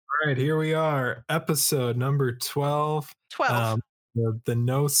right, here we are, episode number 12. 12. Um, the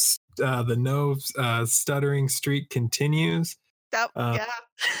stuttering streak continues. That Uh, yeah.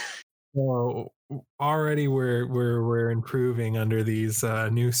 so already we're improving under these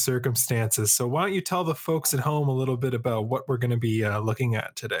new circumstances. So why don't you tell the folks at home a little bit about what we're going to be looking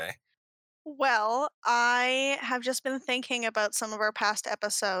at today? Well, I have just been thinking about some of our past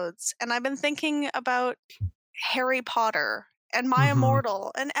episodes, and I've been thinking about Harry Potter and My Mm-hmm.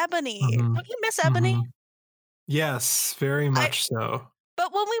 Immortal and Ebony. Mm-hmm. Don't you miss Ebony? Mm-hmm. Yes, very I much so.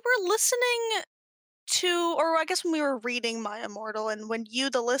 but when we were listening to, or I guess when we were reading My Immortal, and when you,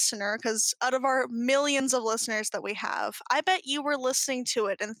 the listener, because out of our millions of listeners that we have, I bet you were listening to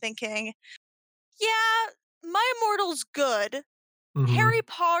it and thinking, yeah, My Immortal's good. Mm-hmm. Harry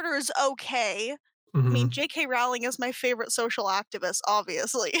Potter's okay. I mean, Mm-hmm. J.K. Rowling is my favorite social activist,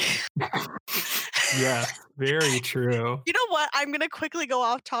 obviously. Yes, very true. You know what? I'm gonna quickly go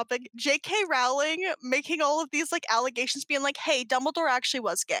off topic. J.K. Rowling making all of these like allegations, being like, "Hey, Dumbledore actually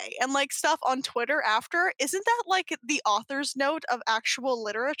was gay," and like stuff on Twitter after. Isn't that like the author's note of actual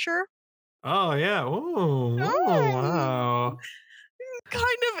literature? Oh yeah. Oh, Mm, wow. kind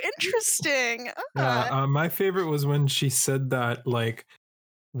of interesting. Yeah, my favorite was when she said that like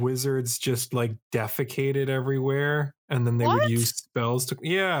wizards just like defecated everywhere, and then they would What? use spells to.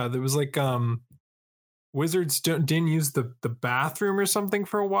 Yeah, there was like wizards didn't use the bathroom or something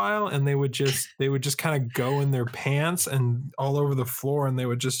for a while, and they would just kind of go in their pants and all over the floor, and they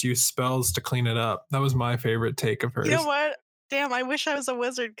would just use spells to clean it up. That was my favorite take of You know hers. what? Damn, I wish I was a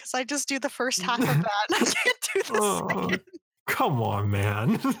wizard because I just do the first half of that and I can't do the Oh, second. come on,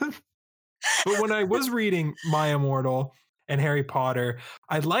 man. But when I was reading My Immortal and Harry Potter,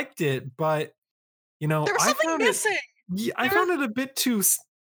 I liked it, but There was I something found it. missing. Yeah, I There was found it a bit too.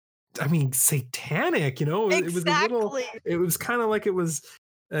 I mean, satanic. It was a little. exactly. It was kind of like it was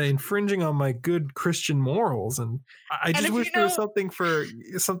infringing on my good Christian morals, and I And just if you wish there was know something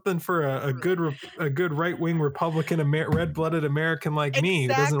for a good right wing Republican, red blooded American like me who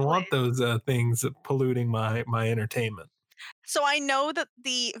doesn't exactly. want those things polluting my entertainment. So I know that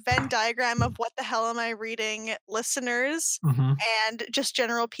the Venn diagram of what the hell am I reading listeners Hmm. and just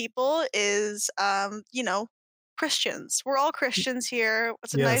general people is Christians. We're all Christians here.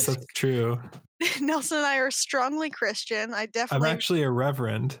 It's a Yes, nice that's true. Nelson and I are strongly Christian. I'm actually a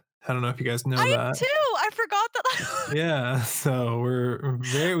reverend. I don't know if you guys know I am that. too. I forgot that Yeah, so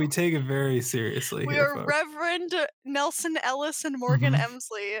we take it very seriously we here, are folks. Reverend Nelson Ellis and Morgan Hmm.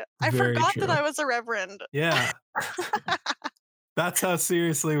 Emsley. I Very forgot that true. I was a reverend. Yeah, that's how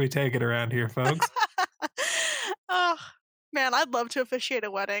seriously we take it around here, folks. Oh, man, I'd love to officiate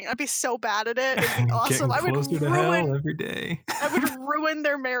a wedding. I'd be so bad at it. It'd be awesome. Getting closer to hell every day. I would ruin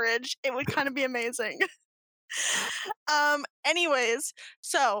their marriage. It would kind of be amazing. Anyways,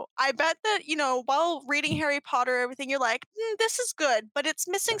 so I bet that, while reading Harry Potter, everything, you're like, this is good, but it's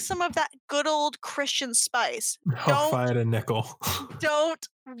missing some of that good old Christian spice. Oh, if I had a nickel. Don't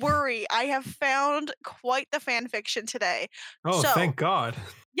worry. I have found quite the fan fiction today. Oh, So, thank God.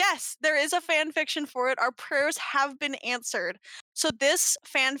 yes, there is a fan fiction for it. Our prayers have been answered. So this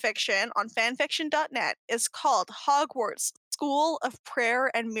fan fiction on fanfiction.net is called Hogwarts School of Prayer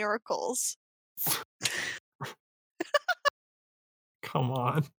and Miracles. Come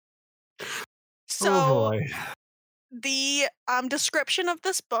on. Oh So boy. the description of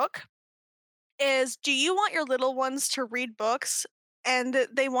this book is: do you want your little ones to read books and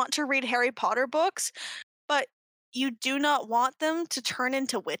they want to read Harry Potter books, but you do not want them to turn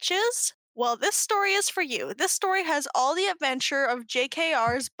into witches? Well, this story is for you. This story has all the adventure of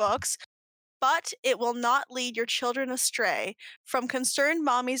JKR's books, but it will not lead your children astray. From concerned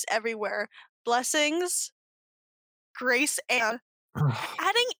mommies everywhere. Blessings, Grace Ann.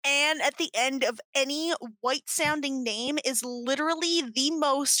 Adding Anne at the end of any white sounding name is literally the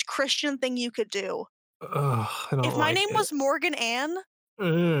most Christian thing you could do. Ugh, I If don't my like name it. was Morgan Ann,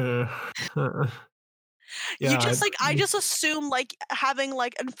 Ugh. you Yeah. just like I just assume like having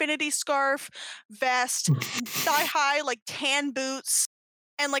like infinity scarf, vest, thigh high like tan boots,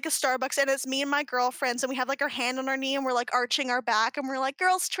 and like a Starbucks, and it's me and my girlfriends, and we have like our hand on our knee and we're like arching our back and we're like,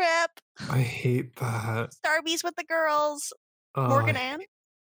 girls trip, I hate that. Starbies with the girls. Uh, Morgan Ann.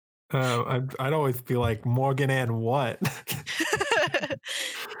 I'd always be like Morgan and what?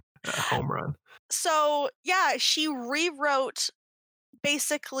 Home run. So yeah, she rewrote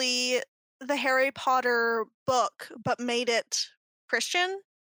basically the Harry Potter book, but made it Christian.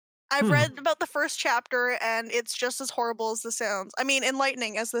 I've Hmm. read about the first chapter and it's just as horrible as this sounds. I mean,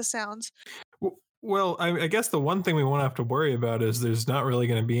 enlightening as this sounds. Well, I guess the one thing we won't have to worry about is there's not really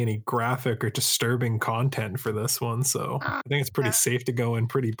going to be any graphic or disturbing content for this one. So Uh, I think it's pretty yeah. safe to go in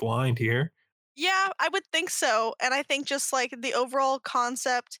pretty blind here. Yeah, I would think so. And I think just like the overall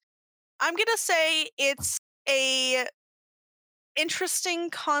concept, I'm gonna say it's a interesting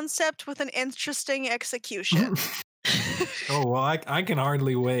concept with an interesting execution. Oh, well, I can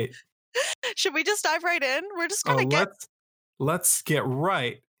hardly wait. Should we just dive right in? We're just Oh, gonna get let's get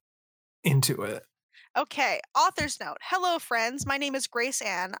right into it. okay. Author's note. Hello, friends. My name is Grace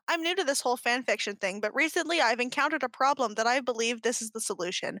Ann. I'm new to this whole fan fiction thing, but recently I've encountered a problem that I believe this is the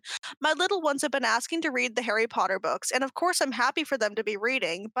solution. My little ones have been asking to read the Harry Potter books, and of course I'm happy for them to be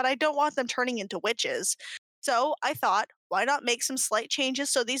reading, but I don't want them turning into witches. So I thought, why not make some slight changes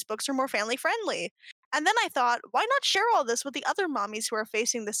so these books are more family friendly? And then I thought, why not share all this with the other mommies who are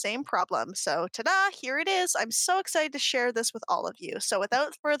facing the same problem? So, ta da, here it is. I'm so excited to share this with all of you. So,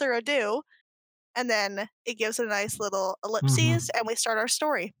 without further ado, and then it gives a nice little ellipses, Mhm. and we start our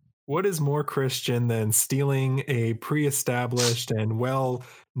story. What is more Christian than stealing a pre-established and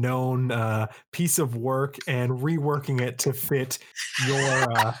well-known piece of work and reworking it to fit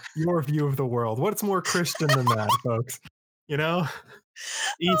your view of the world? What's more Christian than that, folks? You know,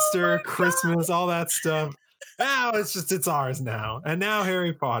 Oh Easter, my god. Christmas, all that stuff. Now it's ours now. And now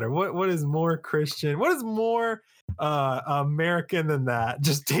Harry Potter. What is more Christian? What is more American than that?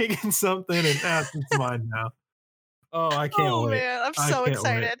 Just taking something and it's mine now. Oh, I can't Oh wait. man, I'm I so can't wait.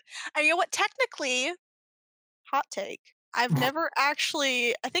 excited. And you know what? Technically, hot take. I've never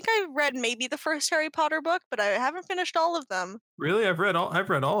actually I think I read maybe the first Harry Potter book, but I haven't finished all of them. Really? I've read all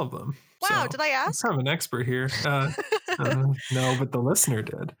of them. Wow, So did I I'm ask? kind of an expert here. No, but the listener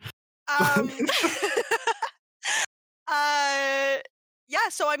did. um uh yeah,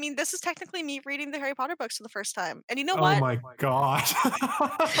 so I mean this is technically me reading the Harry Potter books for the first time. And you know Oh what? my god.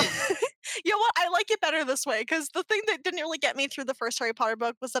 You know what? I like it better this way because the thing that didn't really get me through the first Harry Potter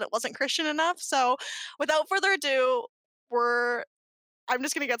book was that it wasn't Christian enough. So, without further ado, we're I'm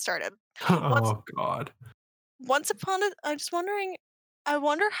just gonna get started. Once Oh god. once upon a I'm just wondering I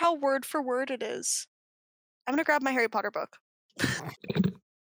wonder how word for word it is. I'm gonna grab my Harry Potter book.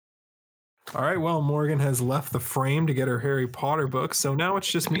 All right, well, Morgan has left the frame to get her Harry Potter book, so now it's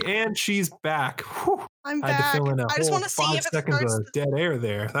just me, and she's back. Whew. I'm I had to back. fill in a I just whole want to see if it 5 seconds starts. of dead air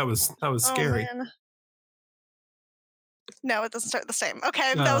there. That was Oh scary. man. No, it doesn't start the same.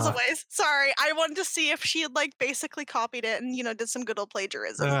 Okay, that was a Uh, waste. Sorry. I wanted to see if she had like basically copied it and did some good old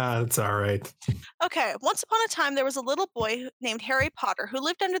plagiarism. that's all right. Okay, once upon a time there was a little boy named Harry Potter who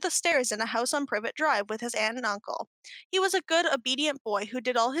lived under the stairs in a house on Privet Drive with his aunt and uncle. He was a good, obedient boy who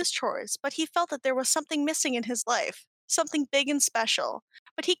did all his chores, but he felt that there was something missing in his life, something big and special,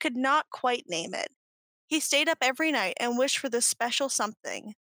 but he could not quite name it. He stayed up every night and wished for this special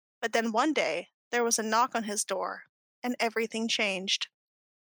something. But then one day, there was a knock on his door, and everything changed.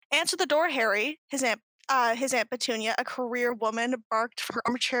 Answer the door, Harry. His aunt Petunia, a career woman, barked from her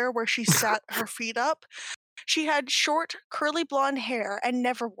armchair where she sat her feet up. She had short, curly blonde hair and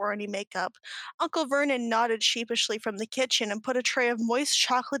never wore any makeup. Uncle Vernon nodded sheepishly from the kitchen and put a tray of moist,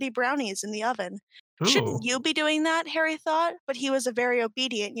 chocolatey brownies in the oven. Shouldn't Ooh. you be doing that? Harry thought, but he was a very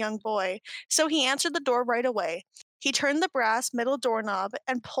obedient young boy, so he answered the door right away. He turned the brass middle doorknob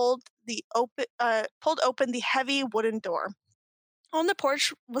and pulled open the heavy wooden door. On the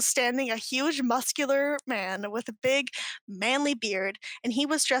porch was standing a huge, muscular man with a big, manly beard, and he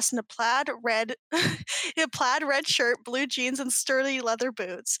was dressed in a a plaid red shirt, blue jeans, and sturdy leather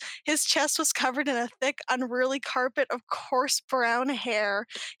boots. His chest was covered in a thick, unruly carpet of coarse brown hair.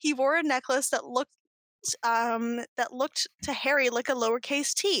 He wore a necklace that looked to Harry like a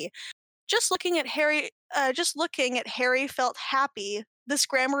lowercase t. Just looking at Harry felt happy. This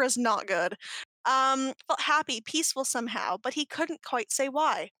grammar is not good. Felt happy, peaceful somehow, but he couldn't quite say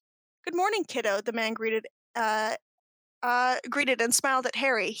why. Good morning, kiddo, the man uh, greeted and smiled at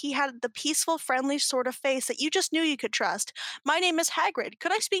Harry. He had the peaceful, friendly sort of face that you just knew you could trust. My name is Hagrid.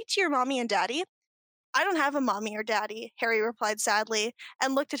 Could I speak to your mommy and daddy? I don't have a mommy or daddy, Harry replied sadly,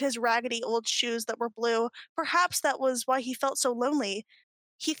 and looked at his raggedy old shoes that were blue. Perhaps that was why he felt so lonely.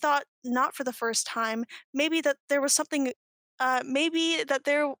 He thought, not for the first time, maybe that there was something, maybe that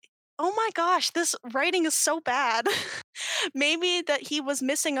there, oh my gosh, this writing is so bad. Maybe that he was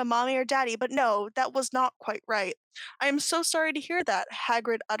missing a mommy or daddy, but no, that was not quite right. I am so sorry to hear that,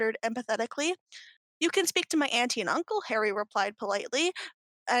 Hagrid uttered empathetically. You can speak to my auntie and uncle, Harry replied politely,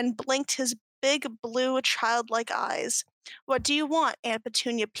 and blinked his big blue childlike eyes. What do you want? Aunt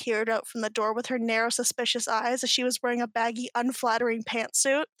Petunia peered out from the door with her narrow, suspicious eyes as she was wearing a baggy, unflattering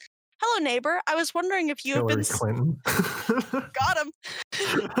pantsuit. Hello, neighbor. I was wondering if you have been. Hillary Clinton. Got him.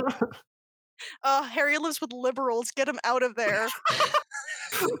 Harry lives with liberals. Get him out of there.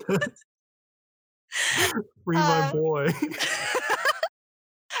 Free my Uh, boy.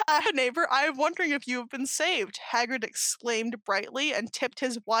 Neighbor, I am wondering if you have been saved, Hagrid exclaimed brightly and tipped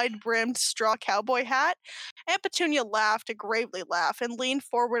his wide-brimmed straw cowboy hat. Aunt Petunia laughed a gravely laugh and leaned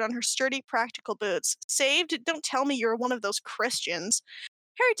forward on her sturdy practical boots. Saved? Don't tell me you're one of those Christians.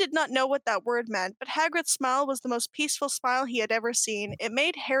 Harry did not know what that word meant, but Hagrid's smile was the most peaceful smile he had ever seen. It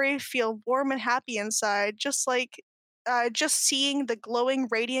made Harry feel warm and happy inside, just seeing the glowing,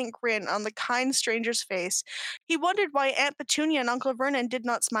 radiant grin on the kind stranger's face. He wondered why Aunt Petunia and Uncle Vernon did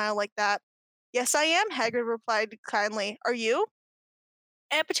not smile like that. Yes, I am, Hagrid replied kindly. Are you?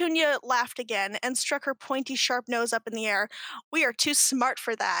 Aunt Petunia laughed again and struck her pointy, sharp nose up in the air. We are too smart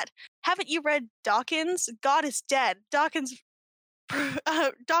for that. Haven't you read Dawkins? God is dead. Dawkins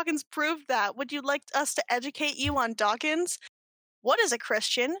proved that. Would you like us to educate you on Dawkins? What is a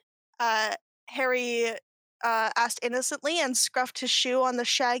Christian? Uh, Harry asked innocently and scruffed his shoe on the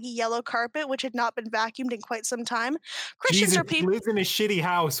shaggy yellow carpet, which had not been vacuumed in quite some time. Christians Jesus, are he people. lives in a shitty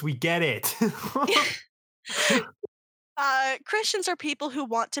house. We get it. Christians are people who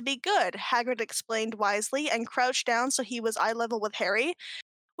want to be good, Hagrid explained wisely and crouched down so he was eye level with Harry.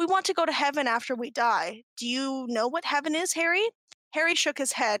 We want to go to heaven after we die. Do you know what heaven is, Harry? Harry shook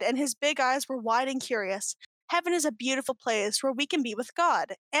his head, and his big eyes were wide and curious. Heaven is a beautiful place where we can be with God.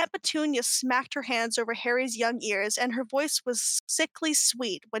 Aunt Petunia smacked her hands over Harry's young ears, and her voice was sickly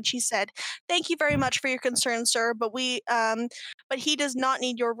sweet when she said, "Thank you very much for your concern, sir, but he does not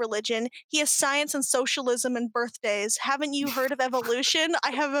need your religion. He has science and socialism and birthdays. Haven't you heard of evolution?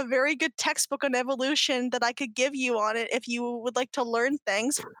 I have a very good textbook on evolution that I could give you on it if you would like to learn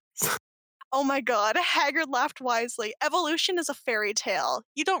things." Oh my god, Hagrid laughed wisely. Evolution is a fairy tale.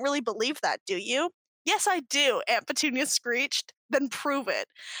 You don't really believe that, do you? Yes, I do, Aunt Petunia screeched. Then prove it.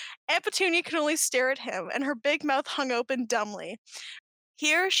 Aunt Petunia could only stare at him, and her big mouth hung open dumbly.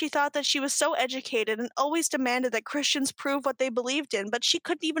 Here, she thought that she was so educated and always demanded that Christians prove what they believed in, but she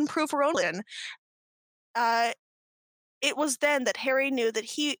couldn't even prove her own religion. Uh, it was then that Harry knew that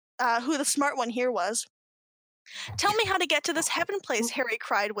who the smart one here was. Tell me how to get to this heaven place, Harry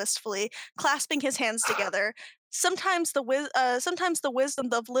cried wistfully, clasping his hands together. Sometimes the wisdom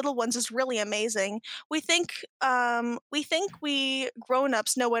of little ones is really amazing. We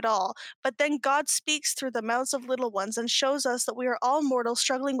grown-ups know it all, but then God speaks through the mouths of little ones and shows us that we are all mortals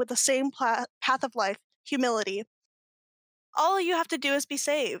struggling with the same path of life, humility. All you have to do is be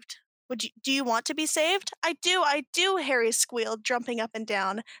saved. Do you want to be saved? I do, Harry squealed, jumping up and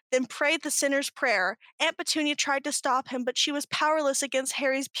down, then prayed the sinner's prayer. Aunt Petunia tried to stop him, but she was powerless against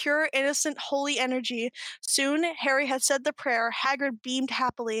Harry's pure, innocent, holy energy. Soon, Harry had said the prayer. Hagrid beamed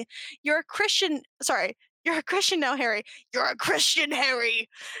happily. You're a Christian now, Harry. You're a Christian, Harry!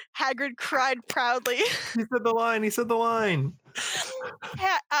 Hagrid cried proudly. He said the line. He said the line.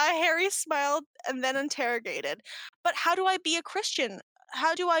 Harry smiled and then interrogated. But how do I be a Christian?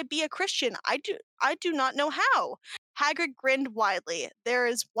 How do I be a Christian? I do not know how. Hagrid grinned widely. There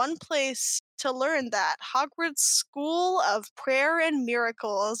is one place to learn that. Hogwarts School of Prayer and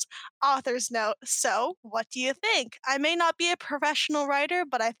Miracles. Author's note. So, what do you think? I may not be a professional writer,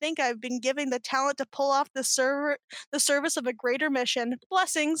 but I think I've been given the talent to pull off the service of a greater mission.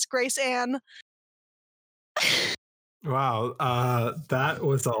 Blessings, Grace Ann. Wow, that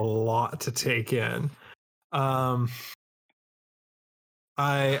was a lot to take in. Um,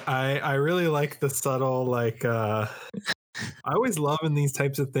 I really like the subtle, like, I always love in these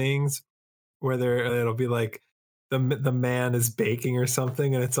types of things where it'll be like the man is baking or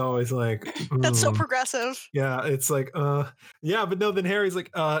something, and it's always like, That's so progressive. yeah, it's like, yeah, but no, then Harry's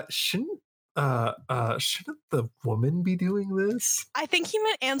like, shouldn't the woman be doing this? I think he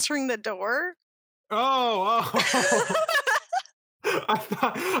meant answering the door. Oh.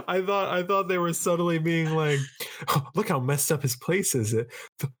 I thought they were subtly being like, "Oh, look how messed up his place is. A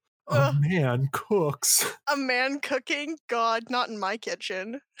Ugh, man cooks." a man cooking? God, not in my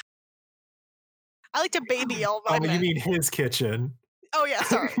kitchen. I like to baby all my Oh, you men. mean his kitchen? Oh yeah,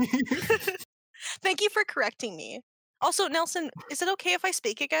 sorry. Thank you for correcting me. Also, Nelson, is it okay if I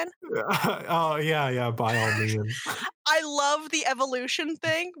speak again? Oh yeah, by all means. I love the evolution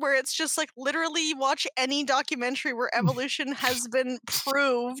thing where it's just like literally you watch any documentary where evolution has been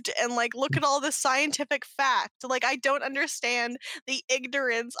proved and like look at all the scientific fact. Like I don't understand the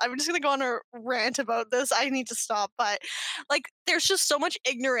ignorance. I'm just gonna go on a rant about this. I need to stop, but like there's just so much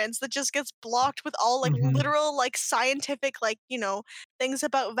ignorance that just gets blocked with all like Mhm. literal like scientific things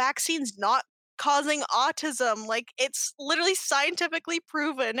about vaccines not causing autism. Like it's literally scientifically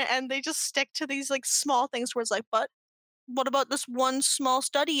proven and they just stick to these like small things where it's like, What about this one small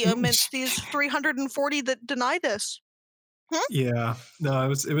study amidst these 340 that deny this? Hmm? Yeah, no,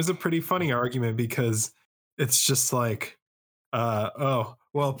 it was a pretty funny argument because it's just like, oh,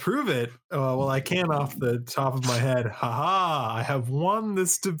 well, prove it. Well, I can off the top of my head. Haha, I have won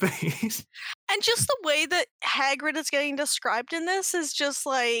this debate. And just the way that Hagrid is getting described in this is just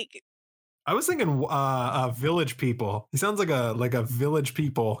like, I was thinking village people. He sounds like a village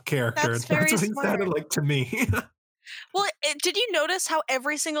people character. that's That's very what he sounded smart. like to me. Well, did you notice how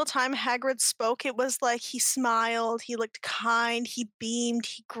every single time Hagrid spoke, it was like he smiled, he looked kind, he beamed,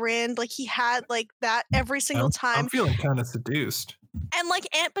 he grinned, like he had like that every single I'm time. feeling kind of seduced. And like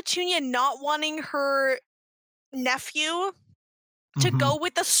Aunt Petunia not wanting her nephew to Hmm. go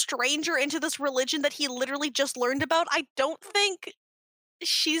with a stranger into this religion that he literally just learned about, I don't think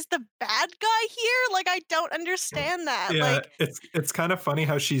she's the bad guy here. Like, I don't understand that. Yeah, Like, it's kind of funny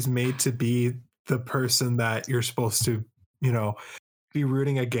how she's made to be the person that you're supposed to, you know, be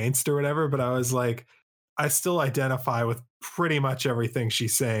rooting against or whatever. But I was like, I still identify with pretty much everything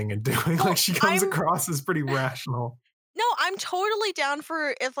she's saying and doing. Like well, she comes I'm across as pretty rational. no, I'm totally down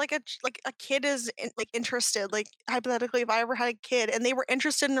for if like like a kid is like interested. Like hypothetically, if I ever had a kid and they were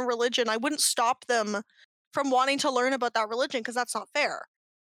interested in a religion, I wouldn't stop them from wanting to learn about that religion because that's not fair.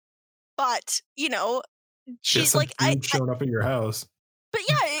 But Yeah, she some like dude showing up at your house. but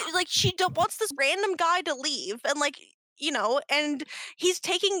yeah, like she wants this random guy to leave, and like and he's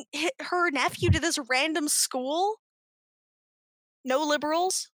taking her nephew to this random school. No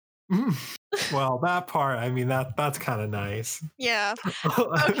liberals. Mm. Well, that part, I mean, that's kind of nice. Yeah.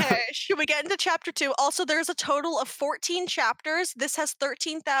 Okay, should we get into chapter 2? Also, there's a total of 14 chapters. This has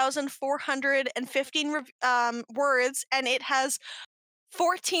 13,415 words, and it has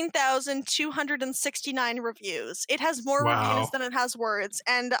 14,269 reviews. It has more reviews Wow, than it has words,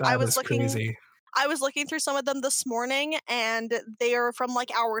 and that is crazy. I was looking through some of them this morning, and they are from like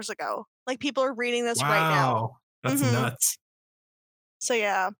hours ago. Like people are reading this right now. Wow, that's Mm-hmm. nuts. So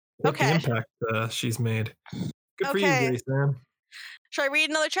yeah. What the Okay. impact she's made. Good for you, Okay. Grace, man. Should I read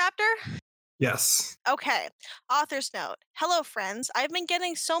another chapter? Yes. Okay. Author's note. Hello, friends. I've been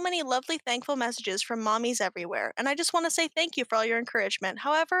getting so many lovely, thankful messages from mommies everywhere, and I just want to say thank you for all your encouragement.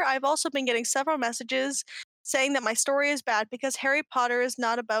 However, I've also been getting several messages saying that my story is bad because Harry Potter is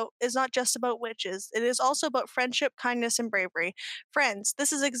not just about witches. It is also about friendship, kindness, and bravery. Friends,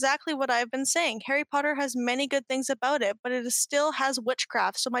 this is exactly what I've been saying. Harry Potter has many good things about it, but still has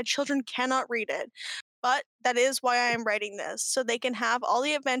witchcraft, so my children cannot read it. But that is why I am writing this, so they can have all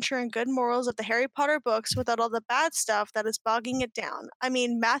the adventure and good morals of the Harry Potter books without all the bad stuff that is bogging it down. I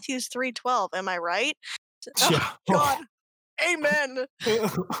mean, Matthew's 3:12, am I right? Oh Yeah. god. Amen.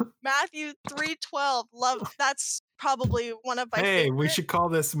 Matthew 3:12. Love that's probably one of my Hey, we favorite. should call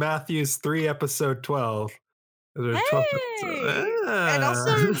this Matthew's 3 episode 12. Or 12th episode. Hey. And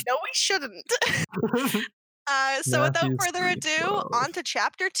also no we shouldn't. So without Matthew's further ado, 3:12. on to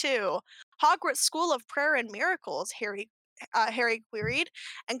chapter 2. Hogwarts School of Prayer and Miracles, Harry queried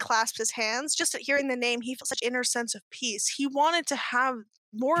and clasped his hands. Just at hearing the name, he felt such inner sense of peace. He wanted to have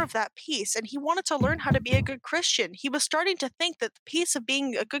more of that peace, and he wanted to learn how to be a good Christian. He was starting to think that the peace of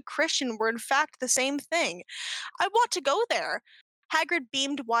being a good Christian were in fact the same thing. I want to go there. Hagrid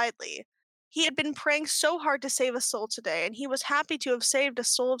beamed widely. He had been praying so hard to save a soul today, and he was happy to have saved a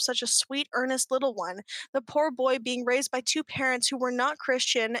soul of such a sweet, earnest little one. The poor boy being raised by two parents who were not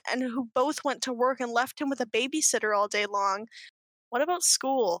Christian and who both went to work and left him with a babysitter all day long. What about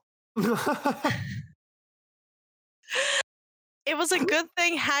school? It was a good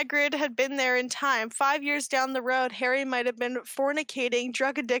thing Hagrid had been there in time. 5 years down the road, Harry might have been fornicating,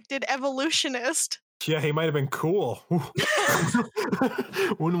 drug addicted evolutionist. Yeah, he might have been cool.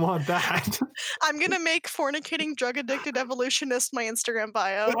 Wouldn't want that. I'm gonna make fornicating, drug addicted evolutionist my Instagram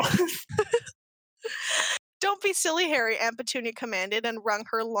bio. Don't be silly, Harry, Aunt Petunia commanded and wrung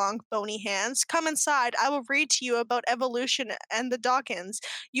her long, bony hands. Come inside. I will read to you about evolution and the Dawkins.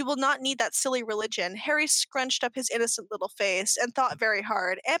 You will not need that silly religion. Harry scrunched up his innocent little face and thought very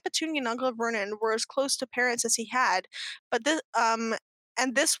hard. Aunt Petunia and Uncle Vernon were as close to parents as he had, but this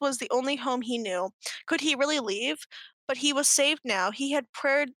was the only home he knew. Could he really leave? But he was saved now. He had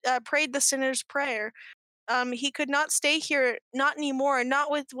prayed the sinner's prayer. He could not stay here, not anymore, not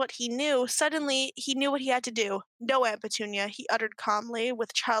with what he knew. Suddenly, he knew what he had to do. No, Aunt Petunia, he uttered calmly,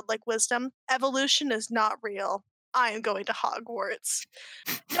 with childlike wisdom. Evolution is not real. I am going to Hogwarts.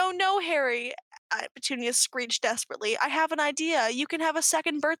 No, no, Harry, Aunt Petunia screeched desperately. I have an idea. You can have a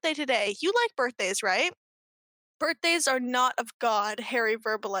second birthday today. You like birthdays, right? Birthdays are not of God, Harry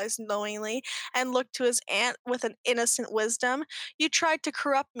verbalized knowingly, and looked to his aunt with an innocent wisdom. You tried to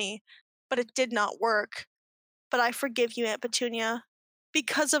corrupt me, but it did not work. but I forgive you, Aunt Petunia,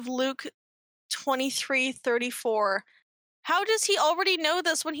 because of Luke 23:34. How does he already know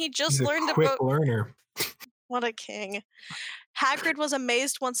this when he just He's a learned quick about... learner. What a king. Hagrid was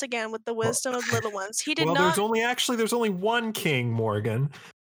amazed once again with the Well, wisdom of little ones. He did well, not... there's only one king, Morgan.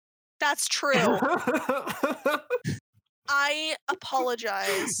 That's true. I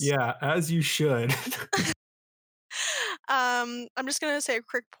apologize. Yeah, as you should. I'm just gonna say a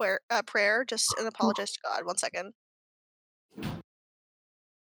quick prayer, just and apologize to God. 1 second.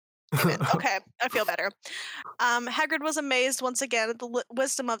 Amen. Okay, I feel better. Hagrid was amazed once again at the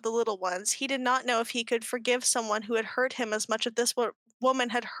wisdom of the little ones. He did not know if he could forgive someone who had hurt him as much as this woman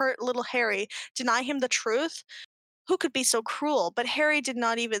had hurt little Harry. Deny him the truth? Who could be so cruel? But Harry did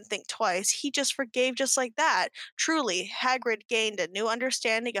not even think twice. He just forgave just like that. Truly, Hagrid gained a new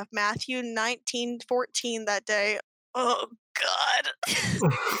understanding of Matthew 19:14 that day. Oh, God.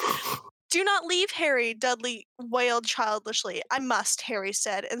 Do not leave, Harry, Dudley wailed childishly. I must, Harry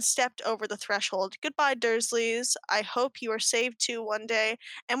said, and stepped over the threshold. Goodbye, Dursleys. I hope you are saved too one day.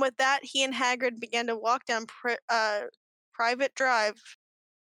 And with that, he and Hagrid began to walk down Private Drive.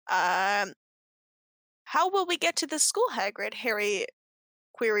 How will we get to the school, Hagrid? Harry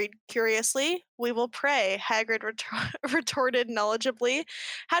queried curiously. We will pray, Hagrid retorted knowledgeably.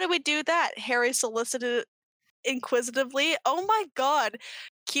 How do we do that? Harry solicited inquisitively. Oh my God.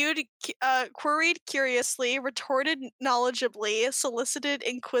 Queried curiously, retorted knowledgeably, solicited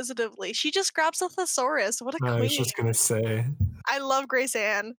inquisitively. She just grabs a thesaurus. What a I was queen. just gonna say. I love Grace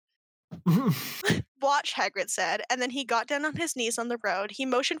Anne. Watch, Hagrid said, and then he got down on his knees on the road. He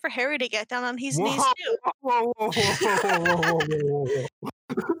motioned for Harry to get down on his knees too. Whoa.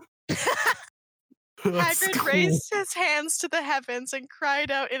 That's Hagrid cool. raised his hands to the heavens and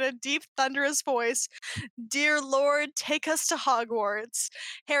cried out in a deep, thunderous voice, Dear Lord, take us to Hogwarts.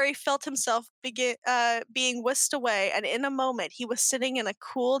 Harry felt himself being whisked away, and in a moment he was sitting in a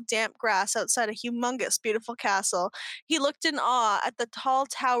cool, damp grass outside a humongous, beautiful castle. He looked in awe at the tall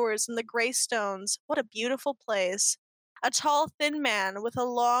towers and the grey stones. What a beautiful place. A tall, thin man with a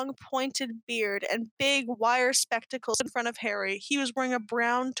long, pointed beard and big, wire spectacles in front of Harry. He was wearing a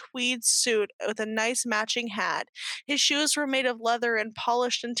brown tweed suit with a nice matching hat. His shoes were made of leather and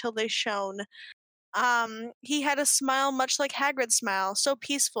polished until they shone. He had a smile much like Hagrid's smile, so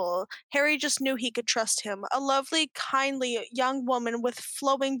peaceful. Harry just knew he could trust him. A lovely, kindly young woman with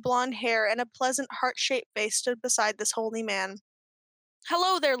flowing blonde hair and a pleasant heart-shaped face stood beside this holy man.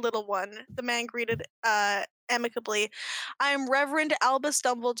 Hello there, little one, the man greeted amicably. I am Reverend Albus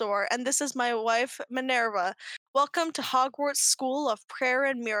Dumbledore, and this is my wife, Minerva. Welcome to Hogwarts School of Prayer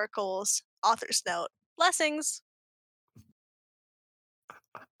and Miracles. Author's note. Blessings.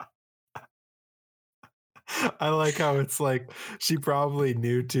 I like how it's like she probably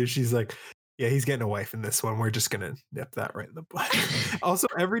knew too. She's like, yeah, he's getting a wife in this one. We're just gonna nip that right in the butt. Also,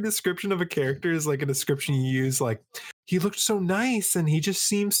 every description of a character is like a description you use. Like, he looked so nice, and he just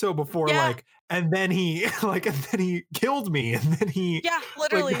seemed so before. Yeah. Like, and then he and then he killed me, and then he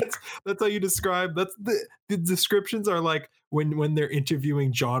literally. Like, that's how you describe. That's the descriptions are like when they're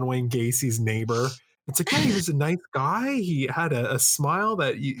interviewing John Wayne Gacy's neighbor. It's like, yeah, he was a nice guy. He had a smile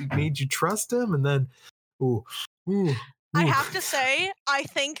that made you trust him, and then. Ooh. I have to say, I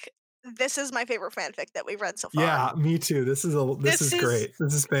think this is my favorite fanfic that we've read so far. Yeah, me too. This is great.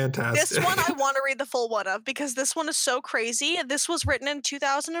 This is fantastic. This one I want to read the full one of because this one is so crazy. This was written in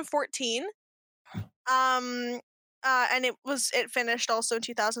 2014. And it finished also in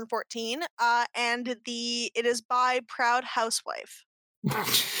 2014. And it is by Proud Housewife.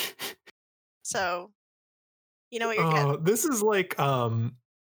 So you know what you're getting. This is like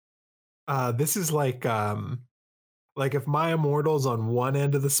if My Immortal's on one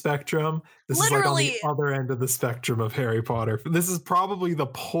end of the spectrum, this Literally. is like on the other end of the spectrum of Harry Potter. This is probably the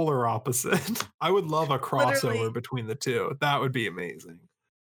polar opposite. I would love a crossover between the two. That would be amazing.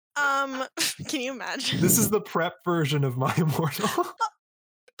 Can you imagine? This is the prep version of My Immortal.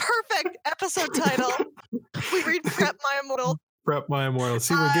 Perfect episode title. We read Prep My Immortal. Prep My Immortal.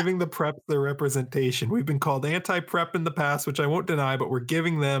 See, we're giving the prep their representation. We've been called anti-prep in the past, which I won't deny, but we're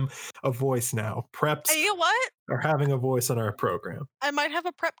giving them a voice now. Preps you know what? are having a voice on our program. I might have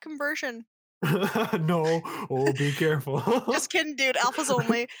a prep conversion. No. Oh, be careful. Just kidding, dude. Alphas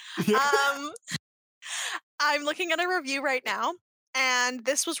only. Yeah. I'm looking at a review right now, and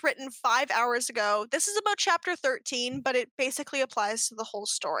this was written 5 hours ago. This is about chapter 13, but it basically applies to the whole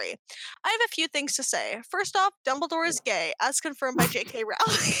story. I have a few things to say. First off, Dumbledore is gay, as confirmed by J.K.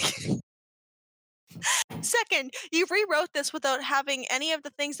 Rowling. Second, you rewrote this without having any of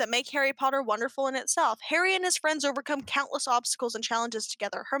the things that make Harry Potter wonderful in itself. Harry and his friends overcome countless obstacles and challenges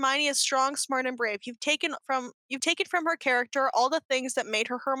together. Hermione is strong, smart, and brave. You've taken from her character all the things that made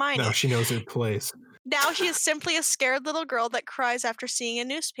her Hermione. Now she knows her place. Now she is simply a scared little girl that cries after seeing a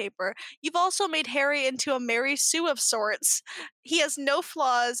newspaper. You've also made Harry into a Mary Sue of sorts. He has no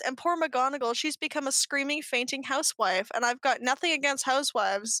flaws, and poor McGonagall, she's become a screaming, fainting housewife. And I've got nothing against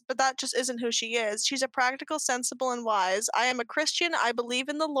housewives, but that just isn't who she is. She's a practical, sensible, and wise. I am a Christian. I believe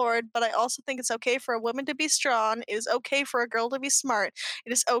in the Lord, but I also think it's okay for a woman to be strong. It is okay for a girl to be smart.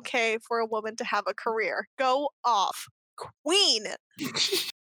 It is okay for a woman to have a career. Go off, Queen.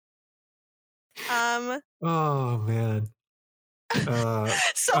 Oh man.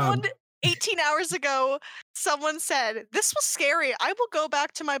 Someone 18 hours ago, someone said, "This was scary. I will go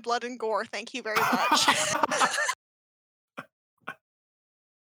back to my blood and gore. Thank you very much."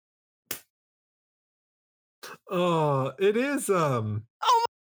 Oh, it is Oh,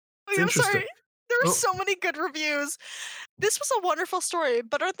 I'm sorry. There are so many good reviews. This was a wonderful story,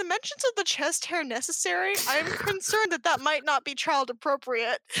 but are the mentions of the chest hair necessary? I'm concerned that might not be child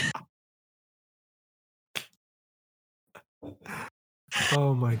appropriate.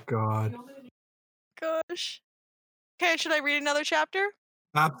 Oh my god. Gosh. Okay, should I read another chapter?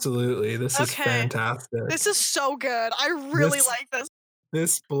 Absolutely. This is fantastic. This is so good. I really like this.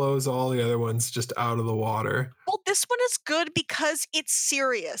 This blows all the other ones just out of the water. Well, this one is good because it's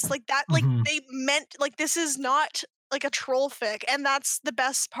serious. Like that, like they meant, like this is not like a troll fic, and that's the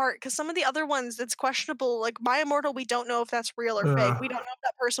best part because some of the other ones it's questionable. Like My Immortal, we don't know if that's real or fake. We don't know if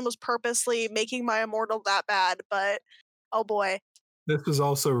that person was purposely making My Immortal that bad, but oh boy. This was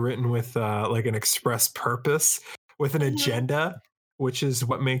also written with like an express purpose, with an agenda, which is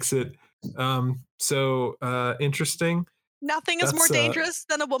what makes it so interesting. Nothing is more dangerous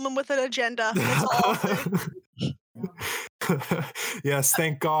than a woman with an agenda. That's all. Yes,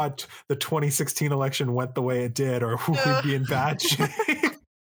 thank God the 2016 election went the way it did, or we'd be in bad shape.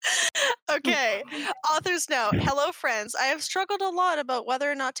 Okay, author's note. Hello, friends. I have struggled a lot about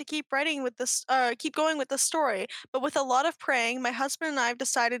whether or not to keep writing with this, keep going with the story. But with a lot of praying, my husband and I have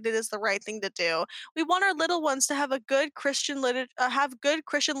decided it is the right thing to do. We want our little ones to have a good have good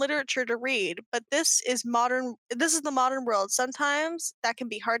Christian literature to read. But this is modern. This is the modern world. Sometimes that can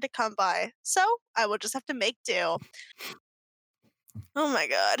be hard to come by. So I will just have to make do. Oh my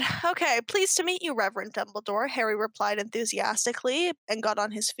god. Okay, pleased to meet you, Reverend Dumbledore, Harry replied enthusiastically and got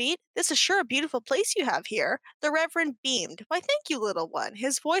on his feet. This is sure a beautiful place you have here. The Reverend beamed. Why, thank you, little one.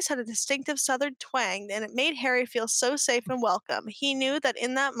 His voice had a distinctive southern twang, and it made Harry feel so safe and welcome. He knew that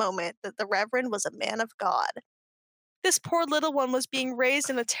in that moment that the Reverend was a man of God. This poor little one was being raised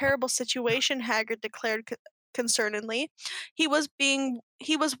in a terrible situation, Hagrid declared concernedly. He was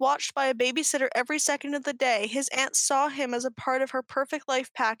watched by a babysitter every second of the day. His aunt saw him as a part of her perfect life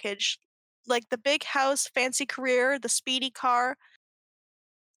package, like the big house, fancy career, the speedy car.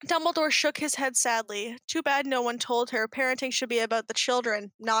 Dumbledore shook his head sadly. Too bad no one told her parenting should be about the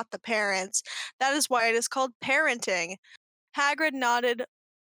children, not the parents. That is why it is called parenting. Hagrid nodded.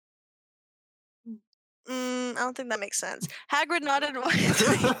 I don't think that makes sense. Hagrid nodded.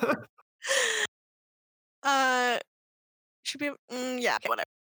 Should be. Yeah, okay, whatever.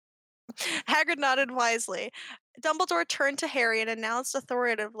 Hagrid nodded wisely. Dumbledore turned to Harry and announced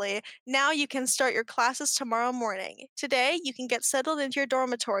authoritatively, "Now you can start your classes tomorrow morning. Today, you can get settled into your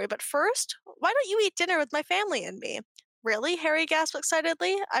dormitory, but first, why don't you eat dinner with my family and me?" "Really?" Harry gasped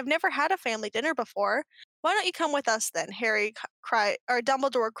excitedly. "I've never had a family dinner before." "Why don't you come with us then?"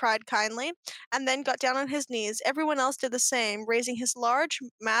 Dumbledore cried kindly, and then got down on his knees. Everyone else did the same, raising his large,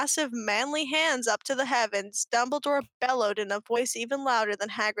 massive, manly hands up to the heavens. Dumbledore bellowed in a voice even louder than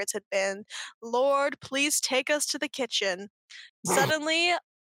Hagrid's had been, "Lord, please take us to the kitchen." Suddenly,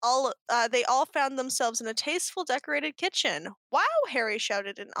 they all found themselves in a tasteful, decorated kitchen. "Wow!" Harry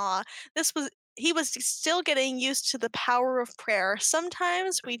shouted in awe. He was still getting used to the power of prayer.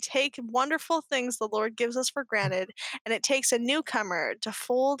 Sometimes we take wonderful things the Lord gives us for granted, and it takes a newcomer to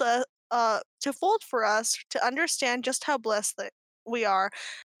fold for us to understand just how blessed that we are.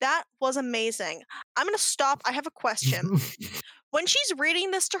 That was amazing. I'm gonna stop. I have a question. When she's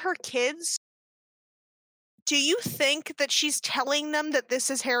reading this to her kids, do you think that she's telling them that this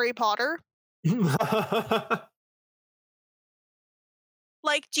is Harry Potter?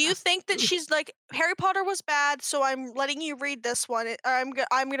 Like, do you think that she's like, Harry Potter was bad, so I'm letting you read this one, or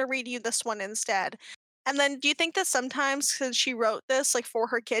I'm gonna read you this one instead? And then, do you think that sometimes, since she wrote this like for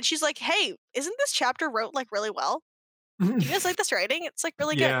her kids, she's like, "Hey, isn't this chapter wrote like really well? Do you guys like this writing? It's like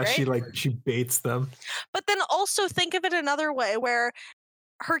really good, right?" she baits them. But then also think of it another way, where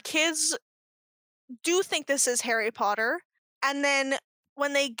her kids do think this is Harry Potter, and then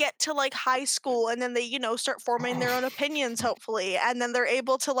when they get to like high school and then they, start forming their own opinions, hopefully, and then they're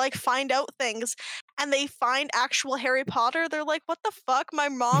able to like find out things and they find actual Harry Potter, they're like, what the fuck? My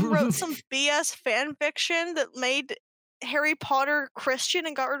mom wrote some BS fan fiction that made Harry Potter Christian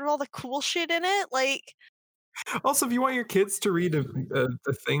and got rid of all the cool shit in it. Like, Also, if you want your kids to read a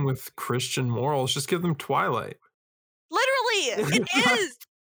thing with Christian morals, just give them Twilight. literally, it is.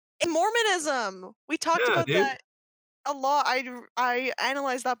 In Mormonism, we talked Yeah, about dude. that a lot. I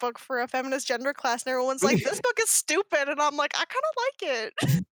analyzed that book for a feminist gender class, and everyone's like, "This book is stupid," and I'm like, "I kind of like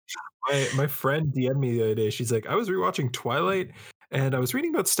it." My friend DM'd me the other day. She's like, I was rewatching Twilight and I was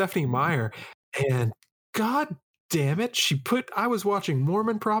reading about Stephanie Meyer, and God damn it, I was watching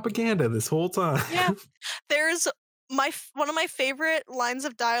Mormon propaganda this whole time. Yeah, there's one of my favorite lines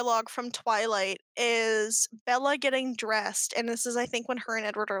of dialogue from Twilight is Bella getting dressed, and this is I think when her and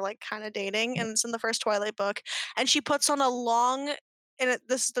Edward are like kind of dating, and it's in the first Twilight book, and she puts on a long,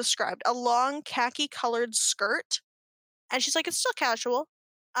 this is described, a long khaki colored skirt, and she's like, it's still casual.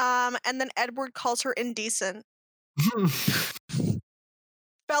 And then Edward calls her indecent.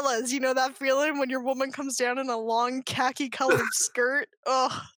 Fellas, you know that feeling when your woman comes down in a long khaki colored skirt?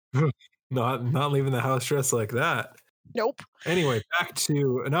 Ugh. Not leaving the house dressed like that. Nope. Anyway, back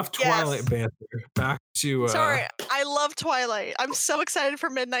to enough Twilight Yes. banter. Back to Sorry, I love Twilight. I'm so excited for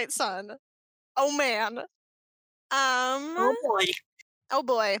Midnight Sun. Oh man. oh boy. Oh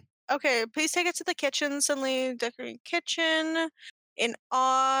boy. Okay, please take it to the kitchen. Suddenly decorating kitchen. In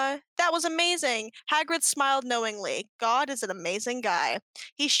awe. That was amazing. Hagrid smiled knowingly. God is an amazing guy.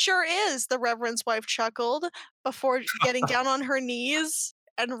 He sure is, the Reverend's wife chuckled before getting down on her knees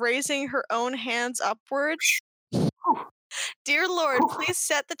and raising her own hands upward. Dear Lord, please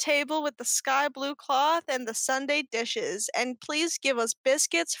set the table with the sky blue cloth and the Sunday dishes, and please give us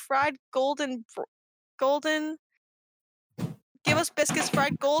biscuits fried golden Give us biscuits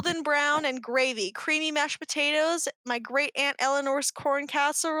fried golden brown and gravy, creamy mashed potatoes, my great Aunt Eleanor's corn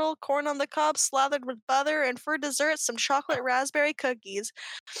casserole, corn on the cob slathered with butter, and for dessert, some chocolate raspberry cookies.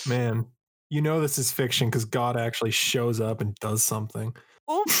 Man, you know this is fiction because God actually shows up and does something.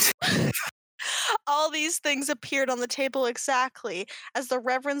 Oops. All these things appeared on the table exactly as the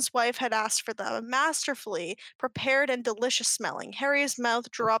Reverend's wife had asked for them, masterfully prepared and delicious smelling. Harry's mouth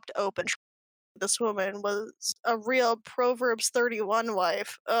dropped open. This woman was a real Proverbs 31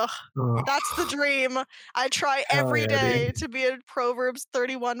 wife. Ugh, Ugh. that's the dream. I try Hell every yeah, day dude. to be a Proverbs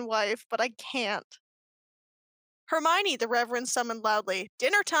 31 wife, but I can't. Hermione, the Reverend summoned loudly.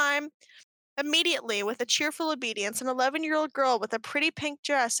 Dinner time! Immediately, with a cheerful obedience, an 11-year-old girl with a pretty pink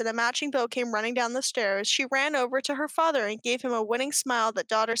dress and a matching bow came running down the stairs. She ran over to her father and gave him a winning smile that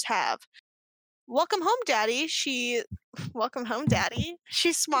daughters have. Welcome home, Daddy. Welcome home, Daddy.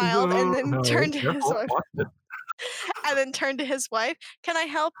 She smiled and then No, turned to his careful. wife. Watch it. And then turned to his wife. Can I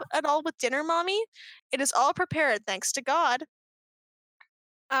help at all with dinner, Mommy? It is all prepared, thanks to God.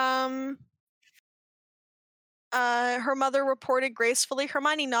 Her mother reported gracefully.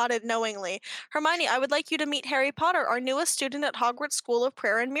 Hermione nodded knowingly. Hermione, I would like you to meet Harry Potter, our newest student at Hogwarts School of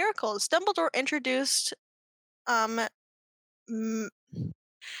Prayer and Miracles. Dumbledore introduced, M-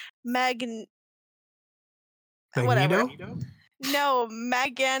 Mag... whatever. Magneto? No,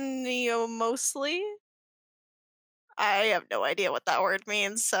 Magnanimously? I have no idea what that word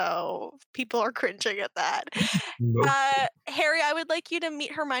means, so people are cringing at that. Nope. Harry, I would like you to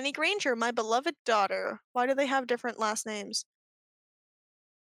meet Hermione Granger, my beloved daughter. Why do they have different last names?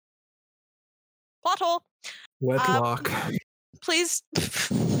 Plot hole. Wedlock. Please.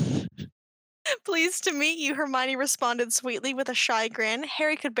 Pleased to meet you, Hermione responded sweetly with a shy grin.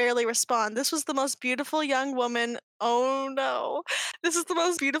 Harry could barely respond. This was the most beautiful young woman. Oh no. This is the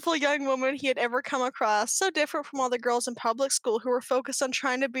most beautiful young woman he had ever come across. So different from all the girls in public school who were focused on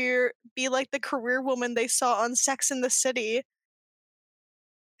trying to be like the career woman they saw on Sex in the City.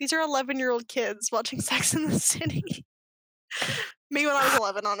 These are 11-year-old kids watching Sex in the City. Me when I was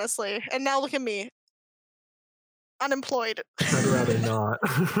 11, honestly. And now look at me. Unemployed. I'd rather not.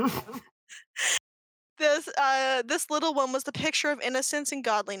 This little one was the picture of innocence and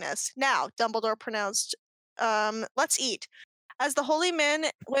godliness. Now, Dumbledore pronounced, let's eat. As the holy men,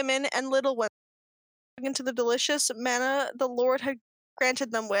 women, and little ones dug into the delicious manna the Lord had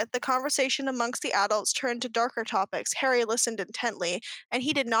granted them with, the conversation amongst the adults turned to darker topics. Harry listened intently, and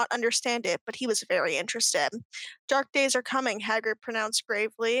he did not understand it, but he was very interested. Dark days are coming, Hagrid pronounced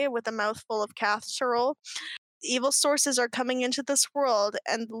gravely, with a mouthful of casserole. Evil sources are coming into this world,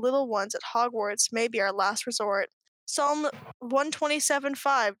 and the little ones at Hogwarts may be our last resort. Psalm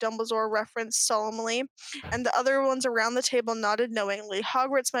 127:5, Dumbledore referenced solemnly, and the other ones around the table nodded knowingly.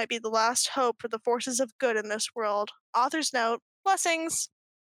 Hogwarts might be the last hope for the forces of good in this world. Author's note, blessings.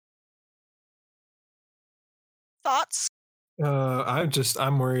 Thoughts?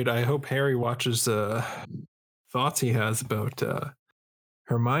 I'm worried. I hope Harry watches thoughts he has about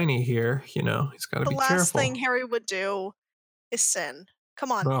Hermione here. You know, he's got to The be last careful. thing Harry would do is sin.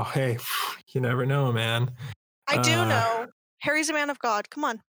 Come on. Oh, hey, you never know, man. I do know. Harry's a man of God. Come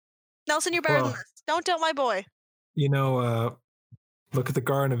on. Nelson, you're better than this. Don't doubt my boy. You know, look at the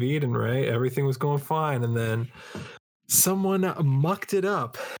Garden of Eden, right? Everything was going fine, and then someone mucked it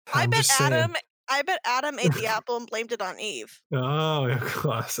up. I bet Adam ate the apple and blamed it on Eve. Oh, yeah,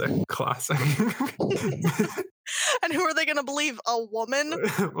 classic. And who are they going to believe? A woman?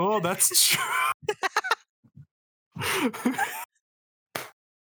 Oh, that's true.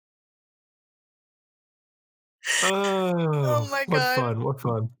 Oh my God. What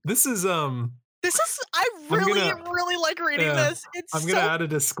fun. This is I really like reading this. I'm gonna add a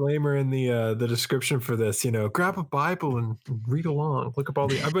disclaimer in the description for this. You know, grab a Bible and read along. Look up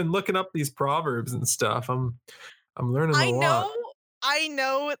I've been looking up these proverbs and stuff. I'm learning a lot. I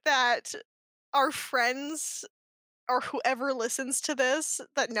know that our friends or whoever listens to this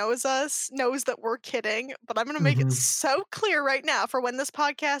that knows us knows that we're kidding, but I'm gonna make it so clear right now for when this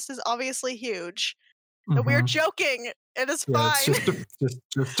podcast is obviously huge that we're joking. It is fine. It's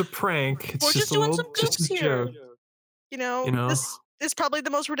just a prank. It's we're just doing some goofs here. Joke. You know, this is probably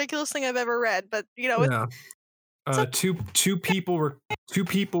the most ridiculous thing I've ever read, but you know, yeah. Two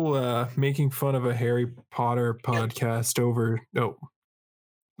people making fun of a Harry Potter podcast over a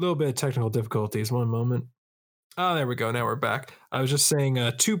little bit of technical difficulties. One moment. Oh, there we go. Now we're back. I was just saying,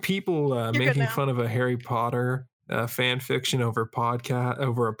 two people making fun of a Harry Potter fan fiction over a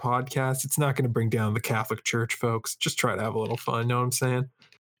podcast. It's not going to bring down the Catholic Church, folks. Just try to have a little fun. Know what I'm saying?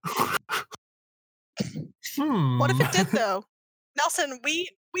 What if it did though? Nelson, we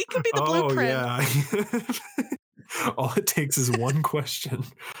could be the blueprint. Yeah. All it takes is one question.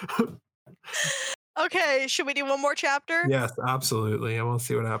 Okay, should we do one more chapter? Yes, absolutely. I want to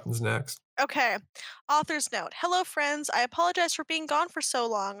see what happens next. Okay. Author's note. Hello, friends. I apologize for being gone for so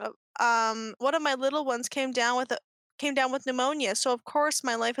long. One of my little ones came down with pneumonia, so of course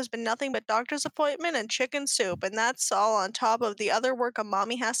my life has been nothing but doctor's appointment and chicken soup, and that's all on top of the other work a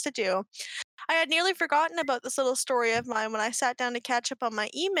mommy has to do. I had nearly forgotten about this little story of mine when I sat down to catch up on my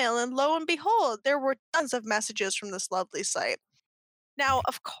email, and lo and behold, there were tons of messages from this lovely site. Now,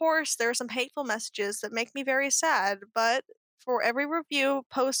 of course, there are some hateful messages that make me very sad, but for every review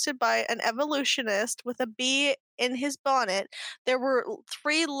posted by an evolutionist with a bee in his bonnet, there were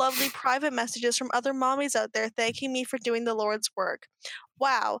 3 lovely private messages from other mommies out there thanking me for doing the Lord's work.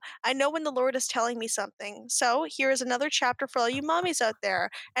 Wow, I know when the Lord is telling me something. So, here is another chapter for all you mommies out there,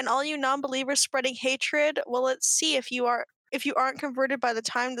 and all you non-believers spreading hatred. Well, let's see if you aren't converted by the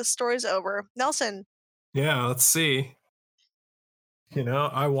time the story's over. Nelson. Yeah, let's see. You know,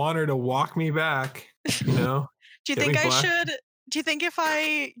 I want her to walk me back, you know. Do you think if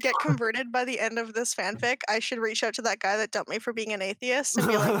I get converted by the end of this fanfic, I should reach out to that guy that dumped me for being an atheist and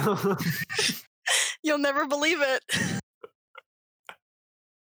be like, you'll never believe it.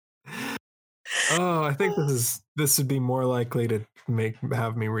 Oh, I think this would be more likely to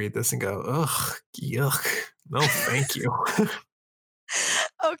have me read this and go, ugh, yuck. No, thank you.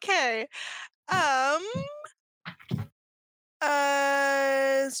 Okay.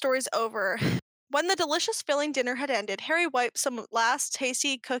 Story's over. When the delicious filling dinner had ended, Harry wiped some last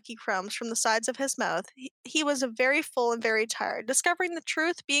tasty cookie crumbs from the sides of his mouth. He was very full and very tired. Discovering the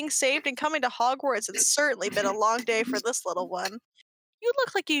truth, being saved, and coming to Hogwarts had certainly been a long day for this little one. You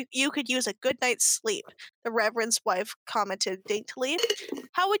look like you could use a good night's sleep, the Reverend's wife commented daintily.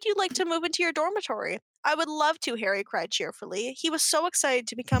 How would you like to move into your dormitory? I would love to, Harry cried cheerfully. He was so excited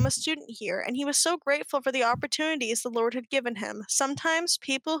to become a student here, and he was so grateful for the opportunities the Lord had given him. Sometimes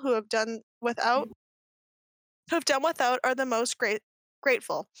people who have done without are the most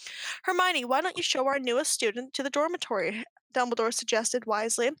grateful. Hermione, why don't you show our newest student to the dormitory? Dumbledore suggested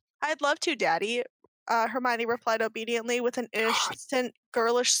wisely. I'd love to, Daddy. Hermione replied obediently with an innocent,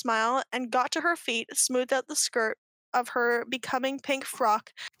 girlish smile and got to her feet, smoothed out the skirt of her becoming pink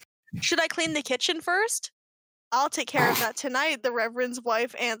frock. Should I clean the kitchen first? I'll take care of that tonight, the Reverend's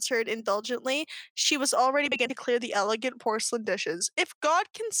wife answered indulgently. She was already beginning to clear the elegant porcelain dishes. If God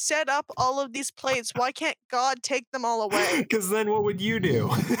can set up all of these plates, why can't God take them all away? Because then what would you do?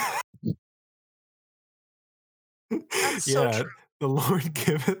 That's so true. The Lord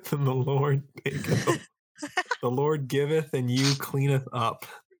giveth and the Lord taketh. The Lord giveth and you cleaneth up.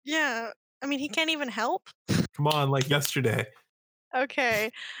 Yeah, I mean, he can't even help. Come on, like yesterday.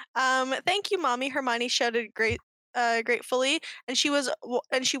 Okay. Thank you, Mommy, Hermione shouted gratefully, and she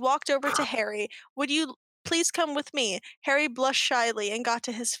walked over to Harry. Would you please come with me? Harry blushed shyly and got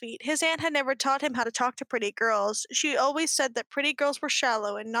to his feet. His aunt had never taught him how to talk to pretty girls. She always said that pretty girls were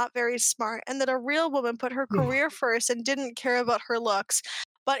shallow and not very smart, and that a real woman put her career first and didn't care about her looks.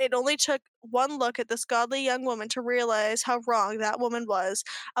 But it only took one look at this godly young woman to realize how wrong that woman was.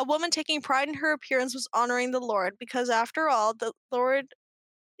 A woman taking pride in her appearance was honoring the Lord, because after all,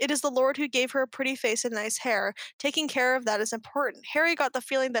 it is the Lord who gave her a pretty face and nice hair. Taking care of that is important. Harry got the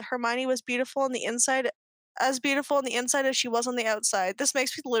feeling that Hermione was beautiful on the inside, as beautiful on the inside as she was on the outside. This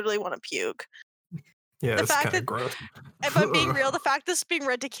makes me literally want to puke. Yeah, The it's fact kind of that, gross. if I'm being real, the fact this is being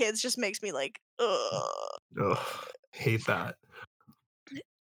read to kids just makes me like, ugh. Ugh, hate that.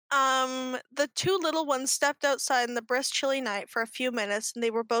 The two little ones stepped outside in the brisk, chilly night for a few minutes, and they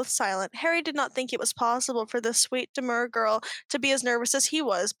were both silent. Harry did not think it was possible for this sweet, demure girl to be as nervous as he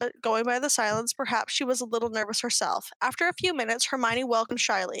was, but going by the silence, perhaps she was a little nervous herself. After a few minutes, Hermione welcomed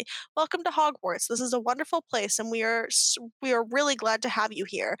shyly. "Welcome to Hogwarts. This is a wonderful place, and we are really glad to have you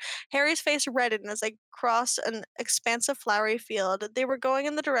here." Harry's face reddened as they crossed an expansive flowery field. They were going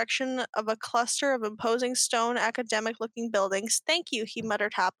in the direction of a cluster of imposing stone, academic-looking buildings. "Thank you," he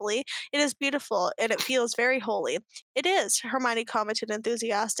muttered happily. "It is beautiful, and it feels very holy." "It is," Hermione commented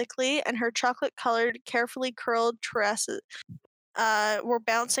enthusiastically, and her chocolate-colored, carefully curled tresses were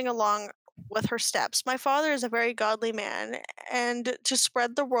bouncing along with her steps. "My father is a very godly man, and to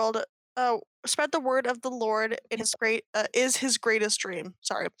spread the word of the Lord in is his greatest dream."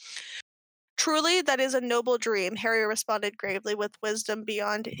 Sorry. "Truly, that is a noble dream," Harry responded gravely, with wisdom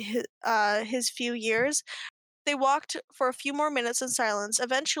beyond his few years. They walked for a few more minutes in silence.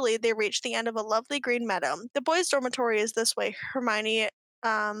 Eventually, they reached the end of a lovely green meadow. "The boys' dormitory is this way,"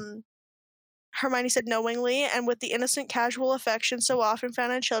 Um, Hermione said knowingly, and with the innocent, casual affection so often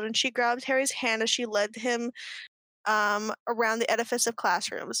found in children. She grabbed Harry's hand as she led him around the edifice of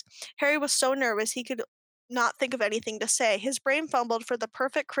classrooms. Harry was so nervous he could not think of anything to say. His brain fumbled for the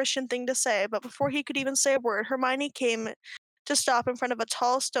perfect Christian thing to say, but before he could even say a word, Hermione came to stop in front of a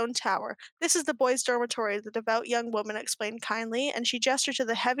tall stone tower. "This is the boys' dormitory," the devout young woman explained kindly, and she gestured to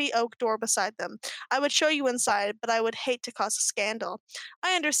the heavy oak door beside them. "I would show you inside, but I would hate to cause a scandal."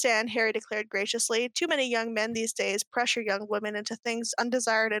 "I understand," Harry declared graciously. "Too many young men these days pressure young women into things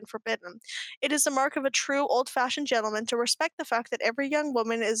undesired and forbidden. It is the mark of a true old-fashioned gentleman to respect the fact that every young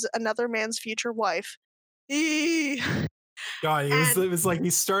woman is another man's future wife." Eee. God, And it was like he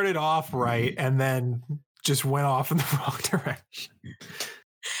started off right and then just went off in the wrong direction.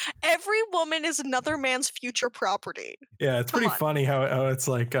 every woman is another man's future property. Yeah, it's Come pretty on. funny how it's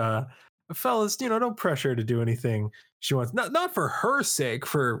like fellas, don't pressure her to do anything she wants. Not for her sake,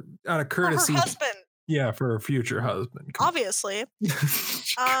 for out of For her courtesy. husband, Yeah, for her future husband. Come obviously. on.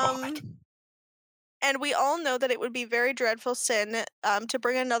 God. Um, and we all know that it would be very dreadful sin to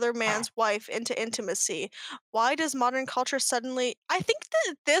bring another man's wife into intimacy. Why does modern culture suddenly? I think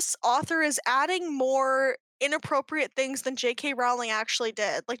that this author is adding more inappropriate things than J.K. Rowling actually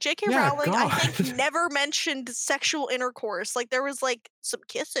did. Like J.K. Yeah, Rowling, I think God. never mentioned sexual intercourse. Like there was like some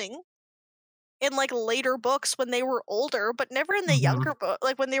kissing in like later books when they were older, but never in the Mhm. younger book,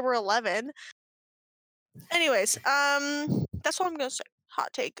 like when they were 11. Anyways, that's what I'm gonna say.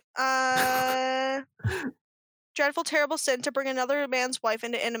 Hot take. Dreadful, terrible sin to bring another man's wife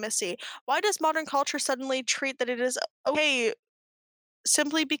into intimacy. Why does modern culture suddenly treat that it is okay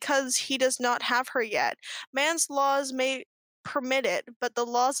simply because he does not have her yet? Man's laws may permit it, but the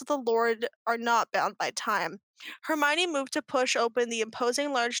laws of the Lord are not bound by time. Hermione moved to push open the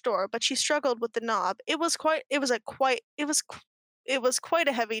imposing large door, but she struggled with the knob. It was quite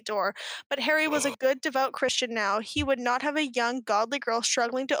a heavy door, but Harry was a good, devout Christian now. He would not have a young, godly girl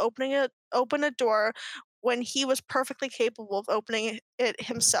struggling to open a door when he was perfectly capable of opening it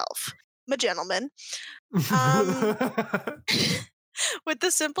himself. I'm a gentleman. Um, with the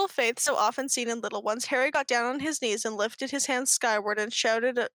simple faith so often seen in little ones, Harry got down on his knees and lifted his hands skyward and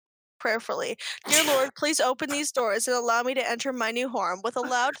shouted prayerfully, "Dear Lord, please open these doors and allow me to enter my new home." With a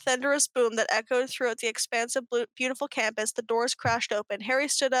loud, thunderous boom that echoed throughout the expansive, beautiful campus, the doors crashed open. Harry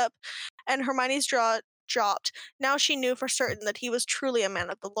stood up, and Hermione's jaw dropped. Now she knew for certain that he was truly a man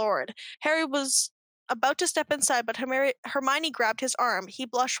of the Lord. Harry was about to step inside, but Hermione grabbed his arm. He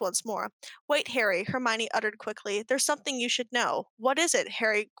blushed once more. "Wait, Harry," Hermione uttered quickly. "There's something you should know." "What is it?"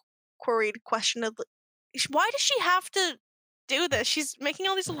 Harry queried questionably. Why does she have to do this? She's making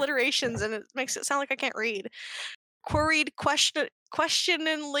all these alliterations and it makes it sound like I can't read. Queried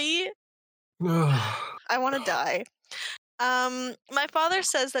questioningly. I want to die. My father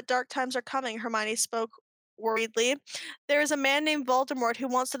says that dark times are coming," Hermione spoke worriedly. There is a man named Voldemort who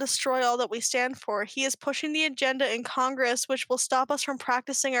wants to destroy all that we stand for. He is pushing the agenda in Congress, which will stop us from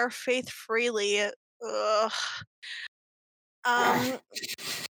practicing our faith freely. Ugh. Um,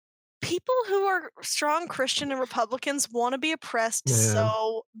 people who are strong Christian and Republicans want to be oppressed Man,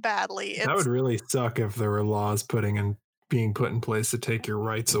 so badly. that would It's really suck if there were laws being put in place to take your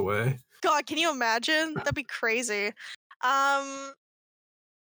rights away. God, can you imagine? That'd be crazy. Um,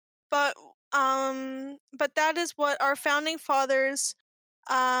 but but that is what our founding fathers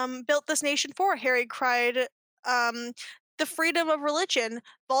built this nation for. Harry cried. Um, the freedom of religion.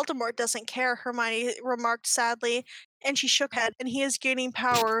 Voldemort doesn't care, Hermione remarked sadly, and she shook her head. And he is gaining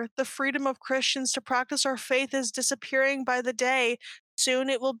power. The freedom of Christians to practice our faith is disappearing by the day. Soon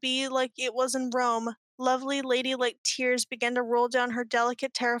it will be like it was in Rome. Lovely ladylike tears began to roll down her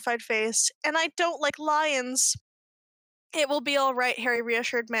delicate, terrified face. And I don't like lions. It will be all right, Harry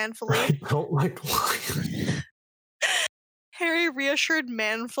reassured manfully. I don't like lions. Harry reassured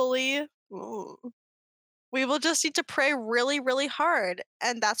manfully. Ooh. We will just need to pray really, really hard,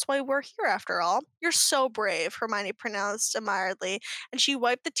 and that's why we're here after all. You're so brave, Hermione pronounced admiredly, and she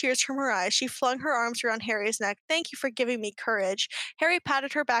wiped the tears from her eyes. She flung her arms around Harry's neck. Thank you for giving me courage. Harry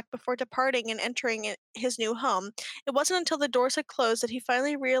patted her back before departing and entering his new home. It wasn't until the doors had closed that he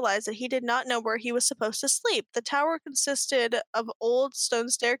finally realized that he did not know where he was supposed to sleep. The tower consisted of old stone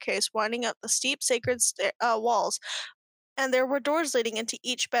staircase winding up the steep sacred walls, and there were doors leading into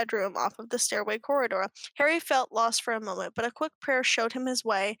each bedroom off of the stairway corridor. Harry felt lost for a moment, but a quick prayer showed him his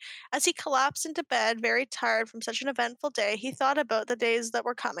way. As he collapsed into bed, very tired from such an eventful day, he thought about the days that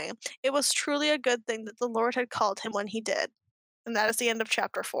were coming. It was truly a good thing that the Lord had called him when he did. And that is the end of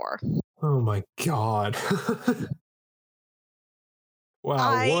chapter 4. Oh my God.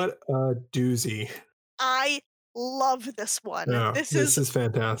 Wow, what a doozy. I love this one. Yeah, This this is is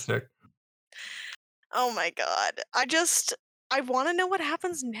fantastic. oh my god. I want to know what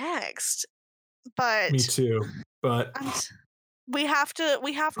happens next. But Me too. But we have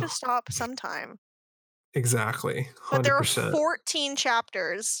to stop sometime. exactly. 100%. But there are 14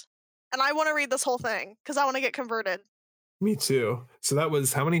 chapters, and I want to read this whole thing because I want to get converted. Me too. So that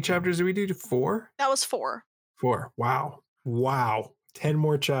was, how many chapters did we do? 4? That was 4. 4. Wow. 10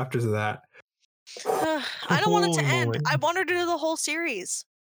 more chapters of that. I don't want it to end. I wanted to do the whole series.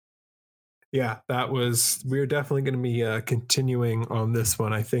 Yeah, we're definitely going to be continuing on this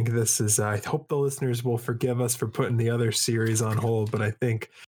one. I think I hope the listeners will forgive us for putting the other series on hold, but I think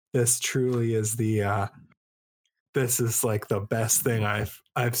this truly is this is like the best thing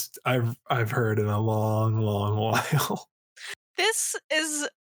I've heard in a long while. This is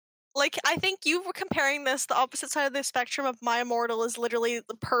like, I think you were comparing this, the opposite side of the spectrum of My Immortal is literally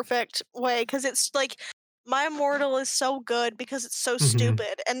the perfect way, because it's like, My Immortal is so good because it's so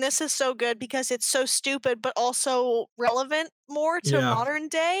stupid, and this is so good because it's so stupid but also relevant more to modern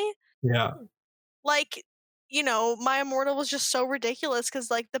day. Yeah. Like, My Immortal was just so ridiculous because,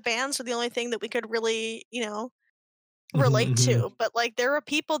 like, the bands are the only thing that we could really, relate to. But, like, there are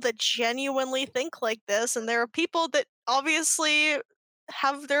people that genuinely think like this, and there are people that obviously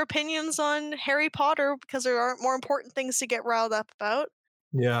have their opinions on Harry Potter because there aren't more important things to get riled up about.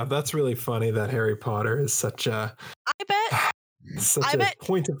 Yeah, that's really funny that Harry Potter is such a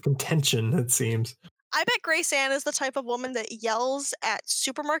point of contention, it seems. I bet Grace Ann is the type of woman that yells at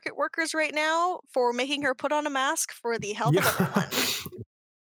supermarket workers right now for making her put on a mask for the health of everyone.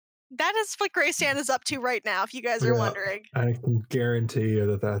 That is what Grace Ann is up to right now, if you guys are wondering. I can guarantee you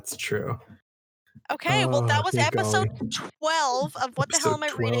that that's true. Okay, well, that was episode 12 of What the Hell Am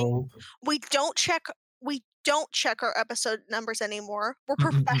I Reading? We don't check our episode numbers anymore. We're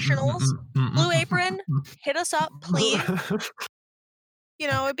professionals. Blue Apron, hit us up, please.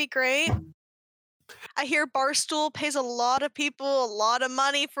 It'd be great. I hear Barstool pays a lot of people a lot of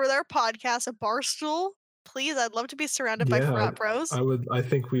money for their podcast. A Barstool, please, I'd love to be surrounded by frat bros. I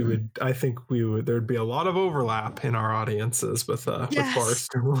think we would. There'd be a lot of overlap in our audiences with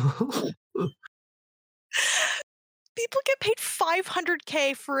Barstool. People get paid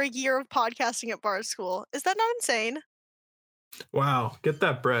 $500K for a year of podcasting at Barstool. Is that not insane? Wow, get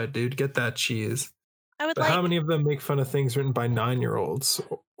that bread, dude. Get that cheese. How many of them make fun of things written by 9-year-olds?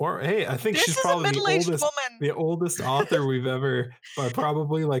 Or hey, I think she's probably the oldest author we've ever, by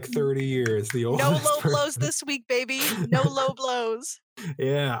probably like 30 years. The oldest. No low blows this week, baby. No low blows.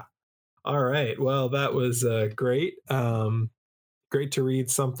 Yeah. All right. Well, that was great. Great to read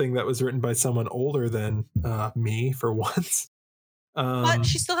something that was written by someone older than me for once. But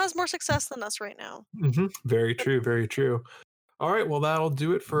she still has more success than us right now. Very true. Very true. All right, well, that'll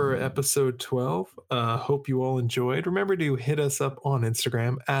do it for episode 12. Hope you all enjoyed. Remember to hit us up on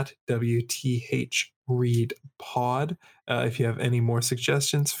Instagram at WTH Read Pod. If you have any more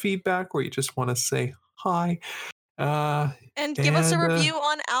suggestions, feedback, or you just want to say hi. And give us a And review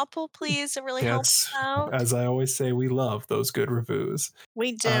on Apple, please. It really helps yes, out. as I always say, we love those good reviews.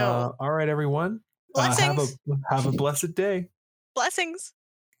 We do. All right, everyone. Blessings. Have a blessed day. Blessings.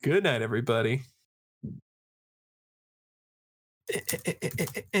 Good night, everybody.